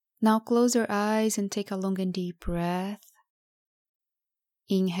Now close your eyes and take a long and deep breath.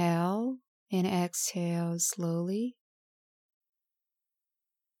 Inhale and exhale slowly.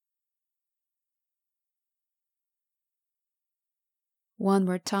 One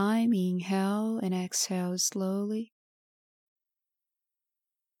more time, inhale and exhale slowly.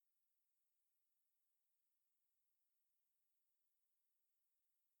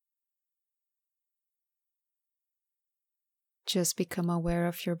 Just become aware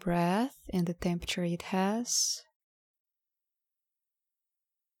of your breath and the temperature it has.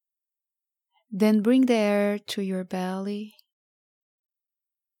 Then bring the air to your belly,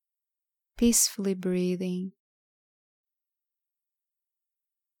 peacefully breathing.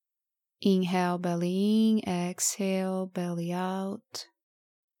 Inhale, belly in, exhale, belly out.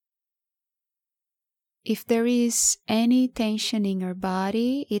 If there is any tension in your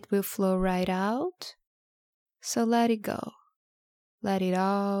body, it will flow right out. So let it go. Let it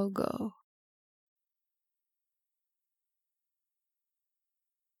all go.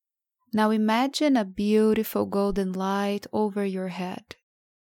 Now imagine a beautiful golden light over your head.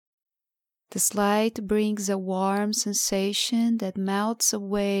 This light brings a warm sensation that melts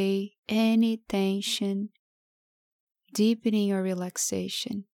away any tension, deepening your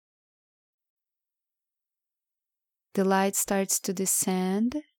relaxation. The light starts to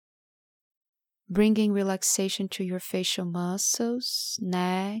descend, bringing relaxation to your facial muscles,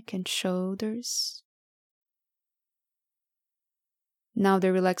 neck and shoulders. Now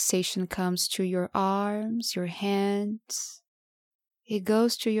the relaxation comes to your arms, your hands. It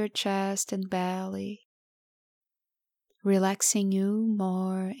goes to your chest and belly, relaxing you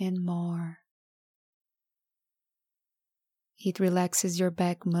more and more. It relaxes your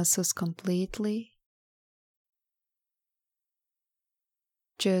back muscles completely.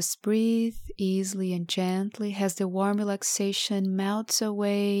 Just breathe easily and gently as the warm relaxation melts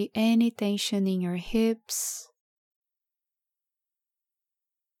away any tension in your hips,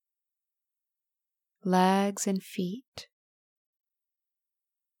 legs and feet.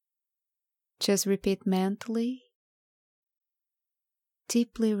 Just repeat mentally,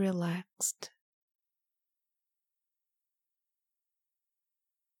 deeply relaxed.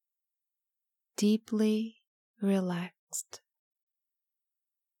 Deeply relaxed.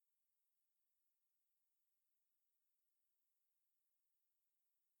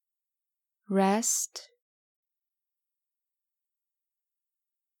 Rest.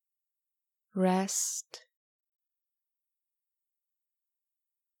 Rest.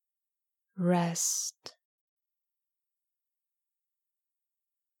 Rest.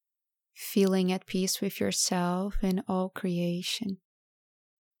 Feeling at peace with yourself and all creation.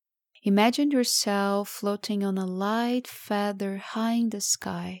 Imagine yourself floating on a light feather high in the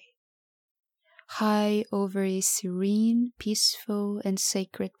sky, high over a serene, peaceful, and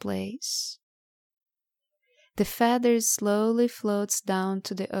sacred place. The feather slowly floats down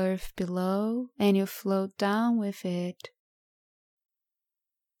to the earth below, and you float down with it,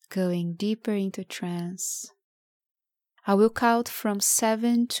 going deeper into trance. I will count from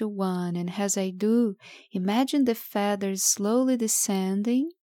 7 to 1, and as I do, imagine the feather slowly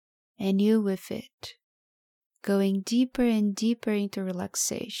descending, and you with it, going deeper and deeper into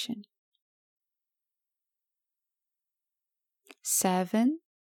relaxation. 7.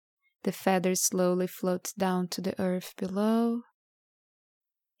 The feather slowly floats down to the earth below.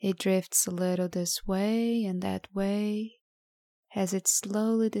 It drifts a little this way and that way as it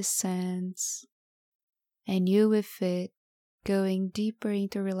slowly descends, and you with it, going deeper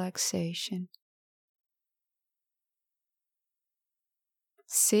into relaxation.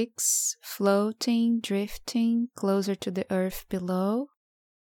 6. Floating, drifting closer to the earth below.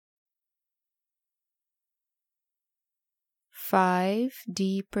 5.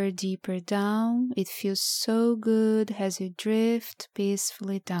 Deeper, deeper down. It feels so good as you drift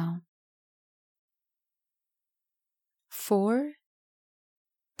peacefully down. 4.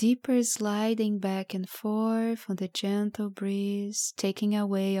 Deeper sliding back and forth on the gentle breeze, taking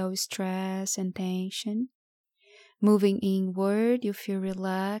away all stress and tension. Moving inward, you feel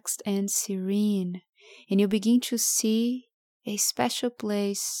relaxed and serene, and you begin to see a special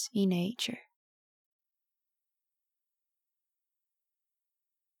place in nature.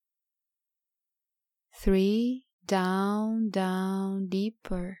 3. Down, down,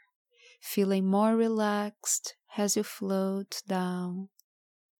 deeper, feeling more relaxed as you float down.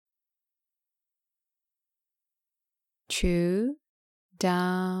 2.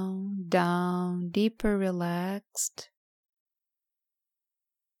 Down, down, deeper relaxed.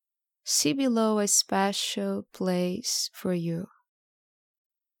 See below a special place for you.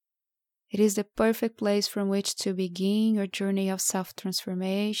 It is the perfect place from which to begin your journey of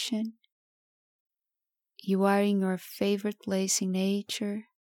self-transformation. You are in your favorite place in nature.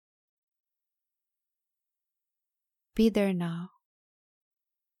 Be there now.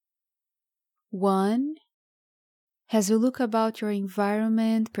 1. As you look about your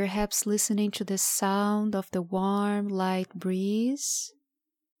environment, perhaps listening to the sound of the warm, light breeze,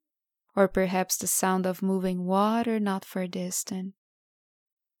 or perhaps the sound of moving water not far distant.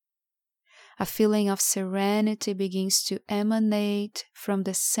 A feeling of serenity begins to emanate from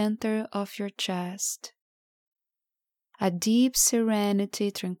the center of your chest. A deep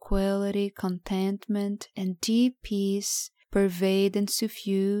serenity, tranquility, contentment, and deep peace pervade and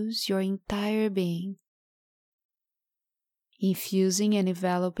suffuse your entire being, infusing and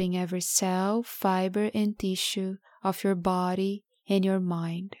enveloping every cell, fiber, and tissue of your body and your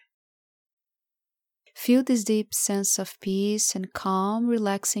mind. Feel this deep sense of peace and calm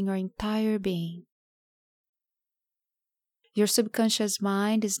relaxing your entire being. Your subconscious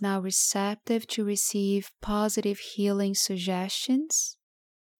mind is now receptive to receive positive healing suggestions.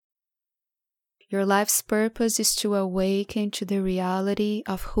 Your life's purpose is to awaken to the reality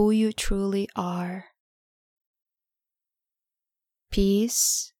of who you truly are.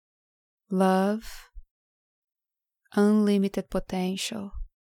 Peace, love, unlimited potential,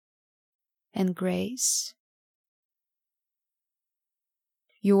 and grace.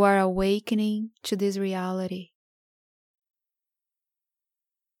 You are awakening to this reality.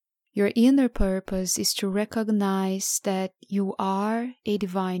 Your inner purpose is to recognize that you are a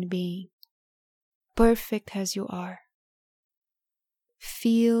divine being, perfect as you are,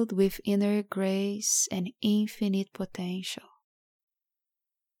 filled with inner grace and infinite potential.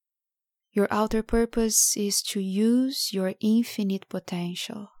 Your outer purpose is to use your infinite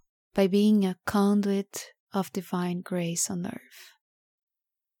potential by being a conduit of divine grace on earth.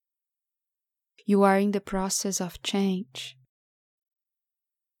 You are in the process of change.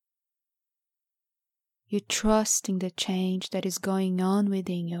 You trust in the change that is going on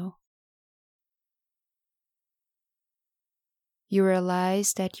within you. You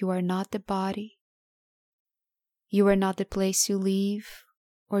realize that you are not the body. You are not the place you live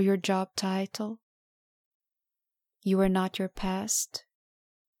or your job title. You are not your past.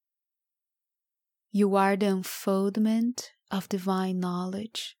 You are the unfoldment of divine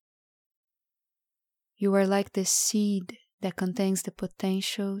knowledge. You are like the seed that contains the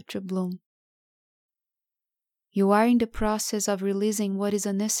potential to bloom. You are in the process of releasing what is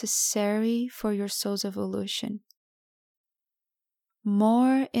unnecessary for your soul's evolution.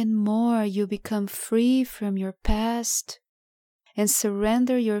 More and more you become free from your past and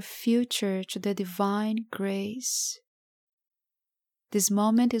surrender your future to the divine grace. This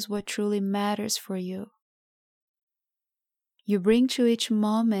moment is what truly matters for you. You bring to each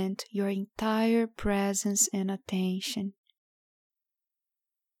moment your entire presence and attention.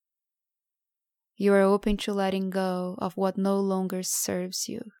 You are open to letting go of what no longer serves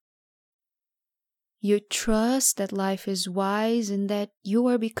you. You trust that life is wise and that you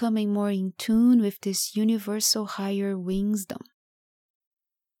are becoming more in tune with this universal higher wisdom.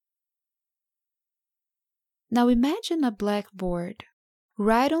 Now imagine a blackboard.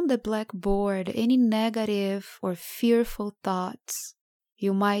 Write on the blackboard any negative or fearful thoughts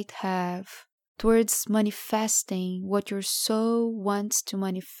you might have towards manifesting what your soul wants to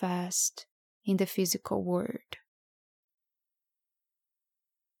manifest in the physical world.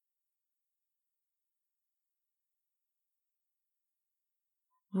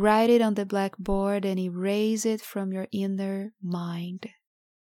 Write it on the blackboard and erase it from your inner mind.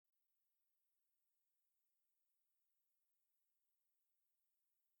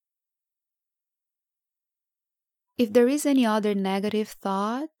 If there is any other negative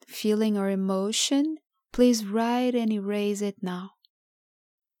thought, feeling, or emotion, please write and erase it now.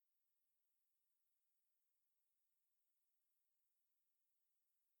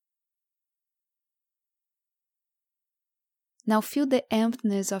 Now feel the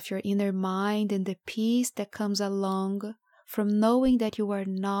emptiness of your inner mind and the peace that comes along from knowing that you are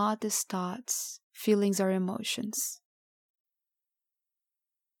not these thoughts, feelings, or emotions.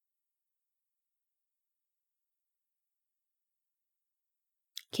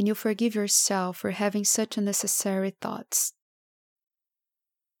 Can you forgive yourself for having such unnecessary thoughts?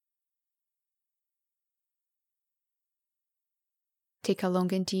 Take a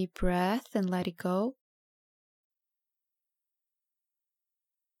long and deep breath and let it go.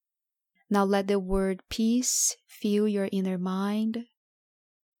 Now let the word peace fill your inner mind.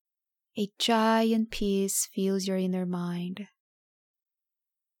 A giant peace fills your inner mind.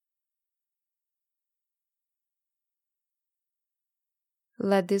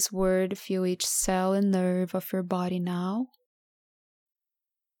 Let this word fill each cell and nerve of your body now.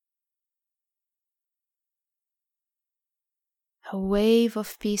 A wave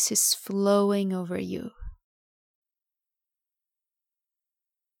of peace is flowing over you.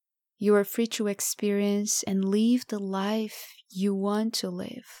 You are free to experience and live the life you want to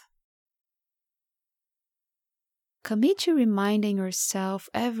live. Commit to reminding yourself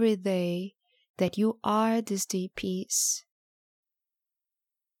every day that you are this deep peace.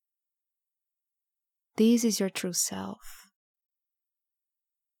 This is your true self.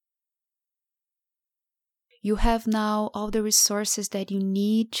 You have now all the resources that you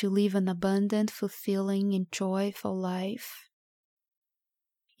need to live an abundant, fulfilling, and joyful life.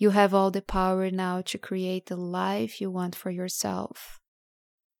 You have all the power now to create the life you want for yourself.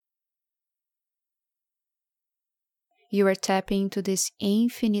 You are tapping into this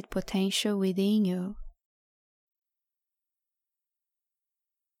infinite potential within you.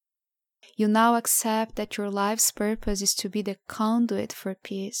 You now accept that your life's purpose is to be the conduit for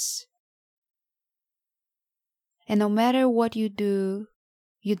peace. And no matter what you do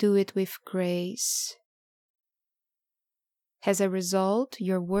it with grace. As a result,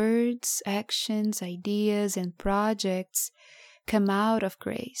 your words, actions, ideas, and projects come out of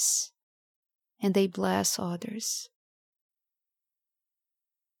grace, and they bless others.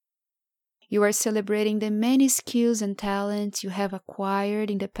 You are celebrating the many skills and talents you have acquired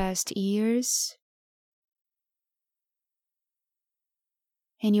in the past years,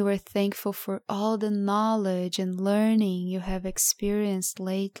 and you are thankful for all the knowledge and learning you have experienced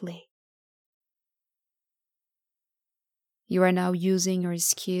lately. You are now using your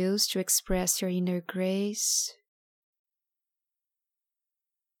skills to express your inner grace.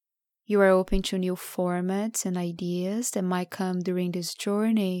 You are open to new formats and ideas that might come during this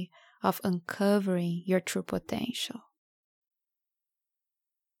journey of uncovering your true potential.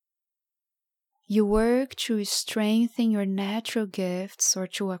 You work to strengthen your natural gifts or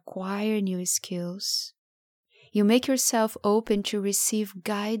to acquire new skills. You make yourself open to receive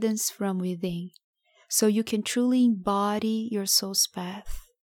guidance from within, so you can truly embody your soul's path.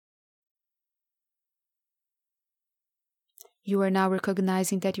 You are now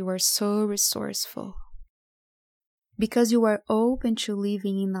recognizing that you are so resourceful. Because you are open to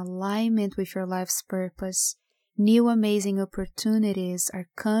living in alignment with your life's purpose, new amazing opportunities are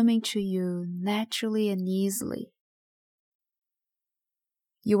coming to you naturally and easily.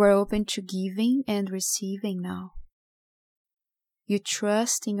 You are open to giving and receiving now. You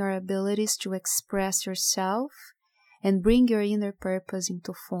trust in your abilities to express yourself and bring your inner purpose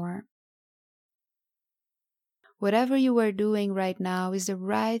into form. Whatever you are doing right now is the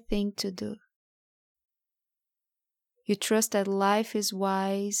right thing to do. You trust that life is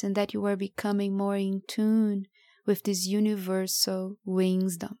wise and that you are becoming more in tune with this universal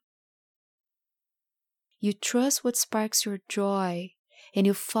wisdom. You trust what sparks your joy and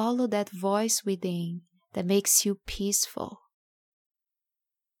you follow that voice within that makes you peaceful.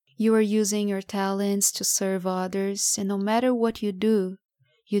 You are using your talents to serve others, and no matter what you do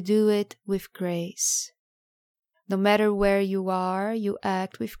it with grace. No matter where you are, you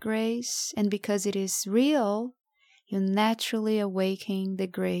act with grace, and because it is real, you naturally awaken the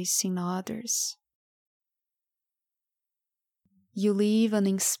grace in others. You live an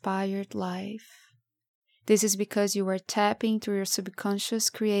inspired life. This is because you are tapping into your subconscious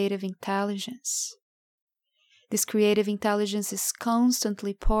creative intelligence. This creative intelligence is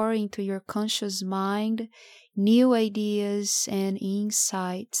constantly pouring into your conscious mind new ideas and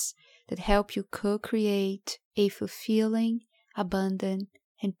insights that help you co-create a fulfilling, abundant,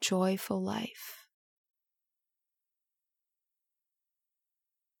 and joyful life.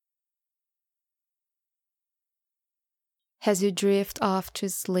 As you drift off to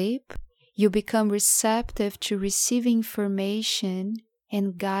sleep, you become receptive to receive information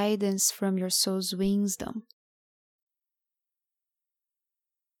and guidance from your soul's wisdom.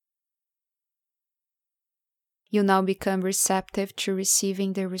 You now become receptive to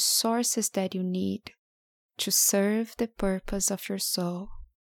receiving the resources that you need to serve the purpose of your soul.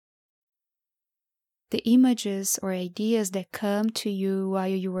 The images or ideas that come to you while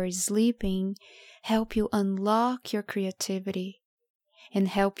you are sleeping help you unlock your creativity and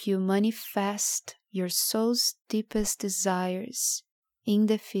help you manifest your soul's deepest desires in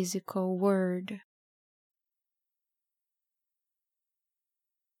the physical world.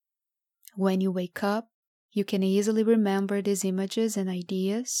 When you wake up, you can easily remember these images and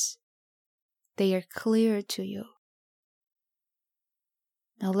ideas. They are clear to you.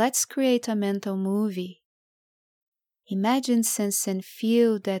 Now let's create a mental movie. Imagine, sense, and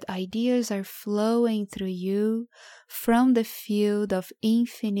feel that ideas are flowing through you from the field of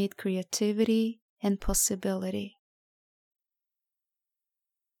infinite creativity and possibility.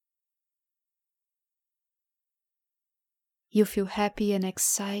 You feel happy and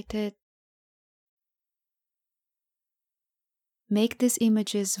excited. Make these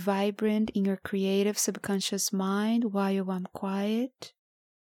images vibrant in your creative subconscious mind while I'm quiet.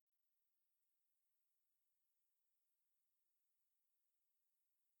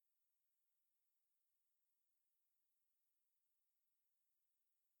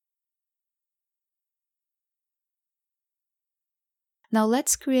 Now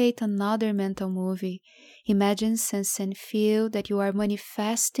let's create another mental movie. Imagine, sense, and feel that you are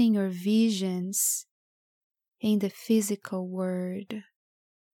manifesting your visions in the physical world.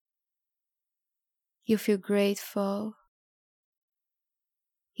 You feel grateful.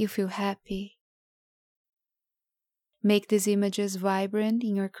 You feel happy. Make these images vibrant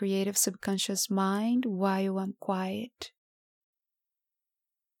in your creative subconscious mind while I'm quiet.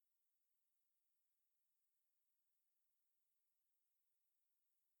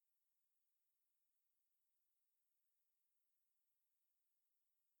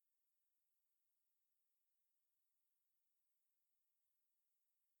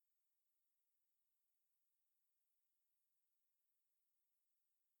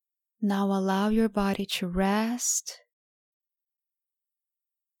 Now allow your body to rest.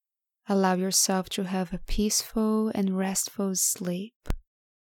 Allow yourself to have a peaceful and restful sleep.